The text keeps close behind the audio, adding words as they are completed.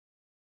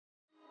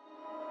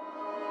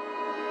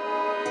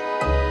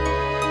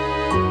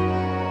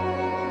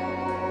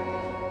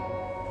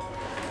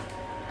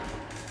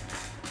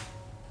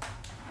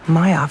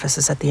My office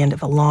is at the end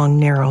of a long,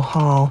 narrow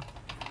hall.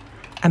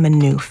 I'm a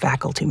new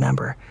faculty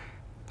member,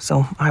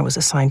 so I was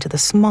assigned to the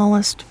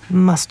smallest,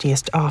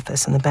 mustiest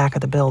office in the back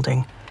of the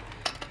building.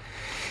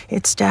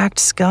 It's stacked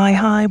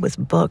sky-high with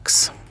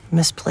books,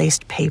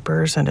 misplaced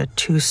papers, and a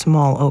too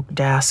small oak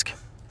desk.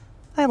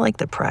 I like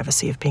the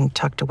privacy of being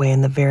tucked away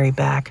in the very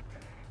back.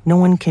 No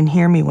one can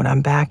hear me when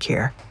I'm back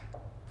here,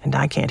 and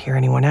I can't hear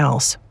anyone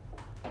else.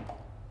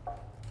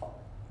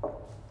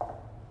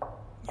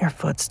 Your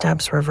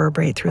footsteps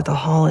reverberate through the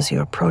hall as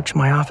you approach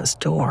my office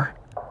door.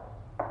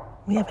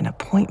 We have an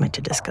appointment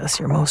to discuss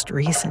your most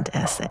recent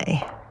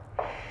essay.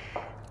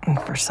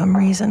 And for some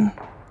reason,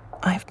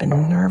 I've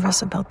been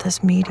nervous about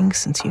this meeting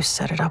since you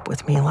set it up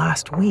with me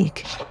last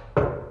week.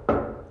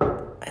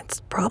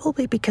 It's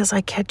probably because I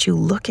catch you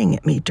looking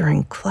at me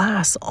during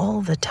class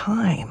all the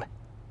time.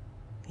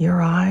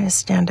 Your eyes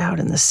stand out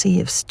in the sea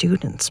of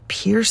students,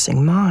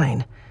 piercing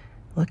mine,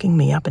 looking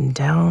me up and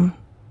down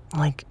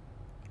like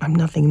I'm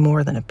nothing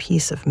more than a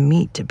piece of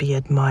meat to be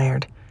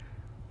admired,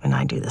 and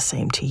I do the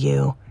same to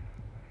you.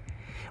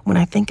 When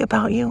I think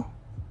about you,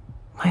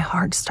 my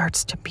heart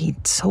starts to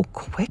beat so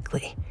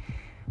quickly.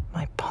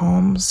 My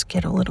palms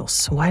get a little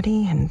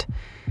sweaty, and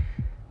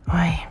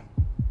I've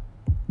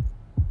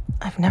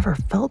never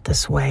felt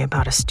this way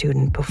about a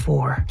student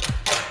before.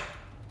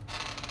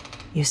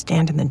 You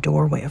stand in the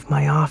doorway of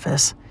my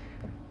office,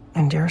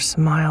 and your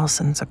smile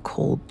sends a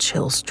cold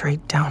chill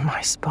straight down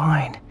my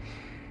spine,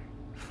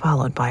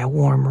 followed by a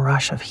warm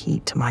rush of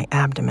heat to my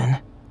abdomen.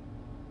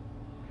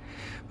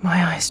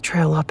 My eyes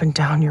trail up and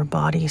down your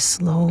body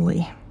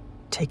slowly,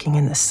 taking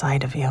in the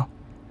sight of you.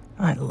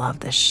 I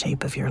love the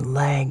shape of your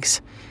legs,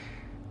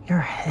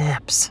 your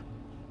hips.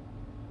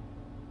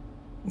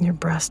 Your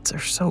breasts are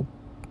so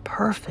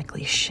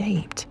perfectly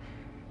shaped.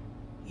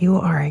 You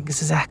are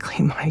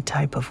exactly my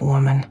type of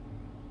woman.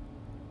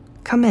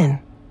 Come in,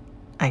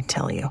 I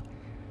tell you,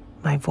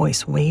 my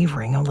voice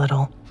wavering a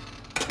little.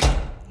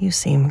 You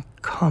seem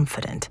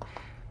confident,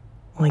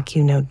 like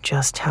you know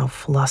just how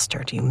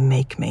flustered you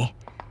make me,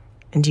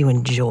 and you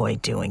enjoy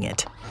doing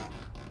it.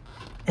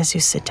 As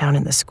you sit down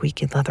in the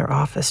squeaky leather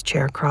office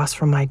chair across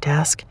from my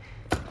desk,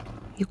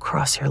 you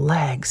cross your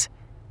legs,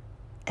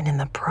 and in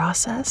the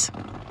process,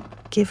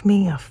 give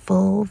me a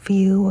full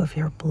view of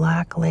your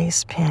black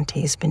lace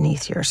panties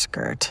beneath your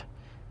skirt.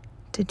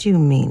 Did you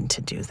mean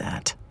to do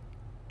that?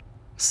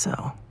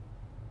 So,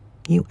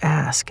 you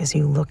ask as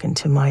you look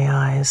into my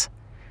eyes,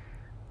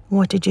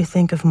 what did you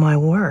think of my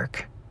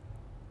work?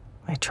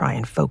 I try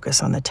and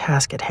focus on the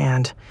task at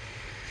hand,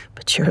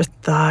 but your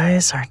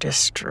thighs are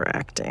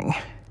distracting.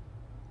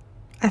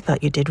 I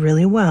thought you did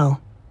really well,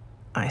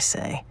 I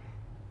say,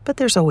 but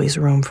there's always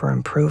room for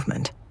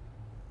improvement.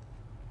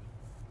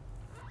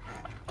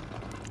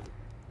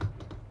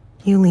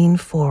 You lean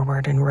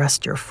forward and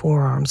rest your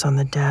forearms on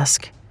the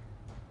desk.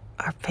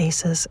 Our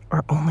faces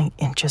are only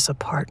inches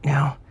apart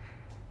now.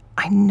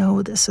 I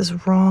know this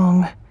is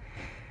wrong.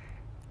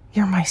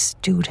 You're my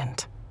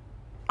student.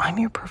 I'm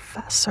your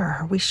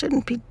professor. We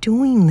shouldn't be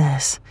doing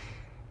this.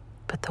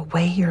 But the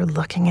way you're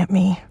looking at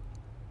me,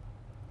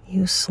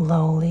 you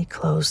slowly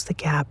close the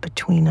gap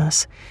between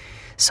us,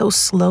 so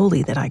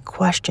slowly that I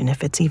question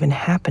if it's even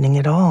happening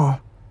at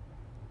all.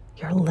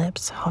 Your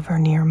lips hover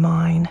near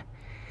mine.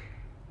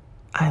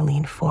 I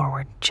lean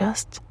forward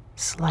just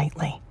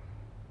slightly.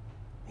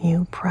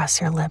 You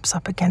press your lips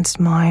up against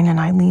mine,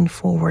 and I lean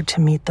forward to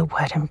meet the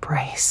wet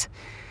embrace.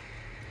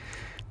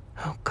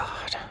 Oh,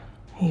 God,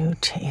 you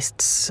taste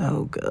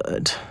so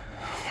good.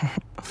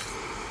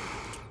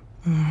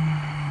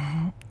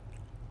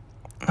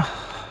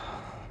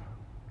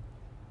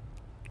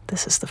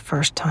 This is the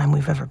first time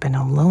we've ever been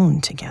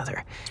alone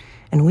together,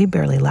 and we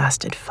barely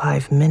lasted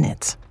 5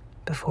 minutes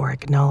before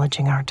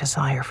acknowledging our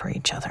desire for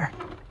each other.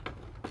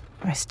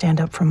 I stand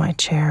up from my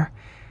chair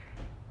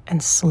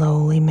and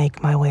slowly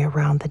make my way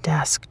around the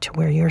desk to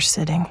where you're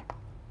sitting.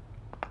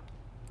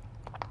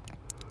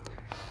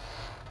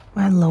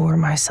 I lower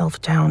myself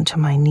down to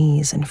my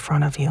knees in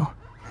front of you.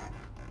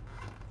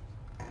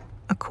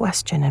 A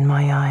question in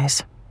my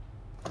eyes.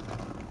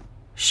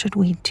 Should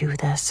we do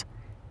this?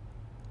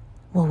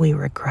 Will we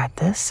regret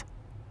this?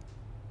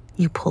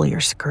 You pull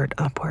your skirt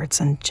upwards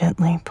and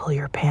gently pull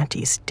your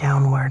panties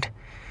downward.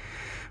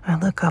 I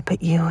look up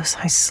at you as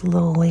I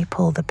slowly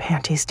pull the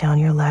panties down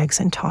your legs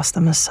and toss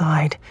them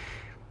aside.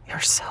 You're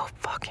so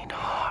fucking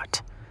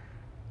hot.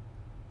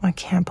 I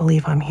can't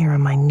believe I'm here on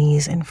my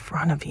knees in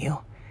front of you.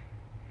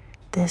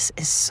 This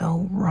is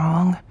so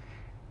wrong,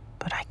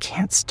 but I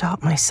can't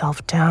stop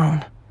myself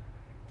down.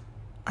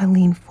 I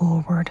lean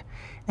forward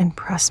and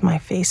press my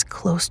face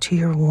close to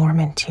your warm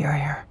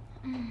interior.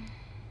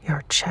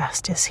 Your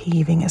chest is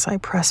heaving as I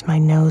press my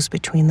nose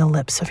between the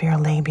lips of your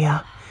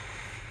labia.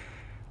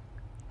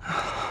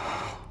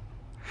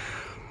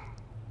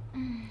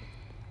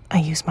 I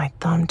use my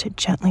thumb to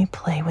gently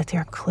play with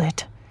your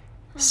clit,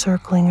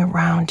 circling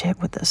around it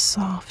with a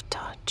soft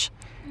touch.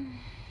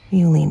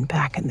 You lean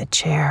back in the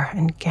chair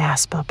and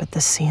gasp up at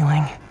the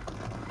ceiling.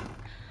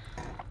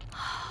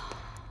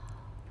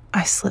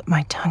 I slip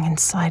my tongue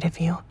inside of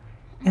you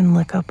and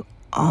lick up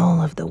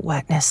all of the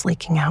wetness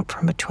leaking out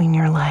from between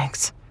your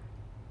legs.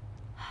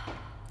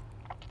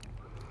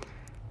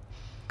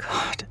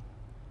 God,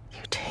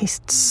 you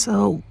taste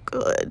so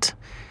good.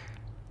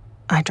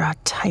 I draw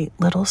tight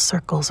little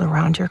circles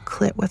around your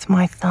clit with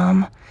my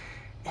thumb,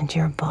 and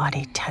your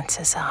body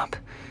tenses up.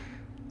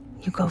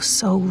 You go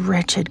so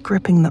rigid,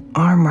 gripping the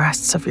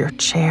armrests of your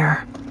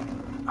chair.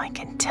 I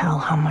can tell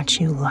how much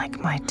you like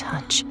my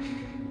touch.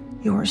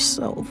 You're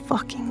so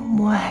fucking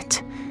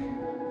wet.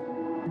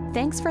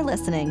 Thanks for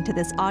listening to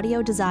this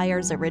Audio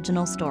Desires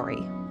original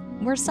story.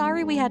 We're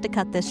sorry we had to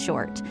cut this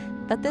short,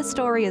 but this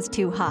story is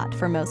too hot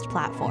for most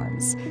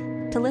platforms.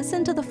 To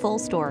listen to the full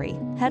story,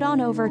 head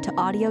on over to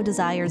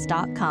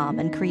audiodesires.com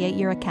and create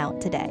your account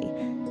today.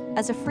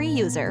 As a free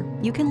user,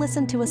 you can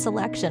listen to a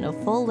selection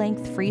of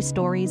full-length free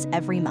stories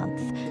every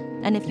month.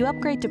 And if you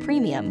upgrade to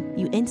premium,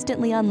 you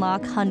instantly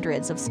unlock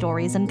hundreds of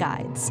stories and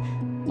guides.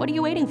 What are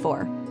you waiting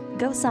for?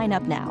 Go sign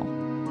up now.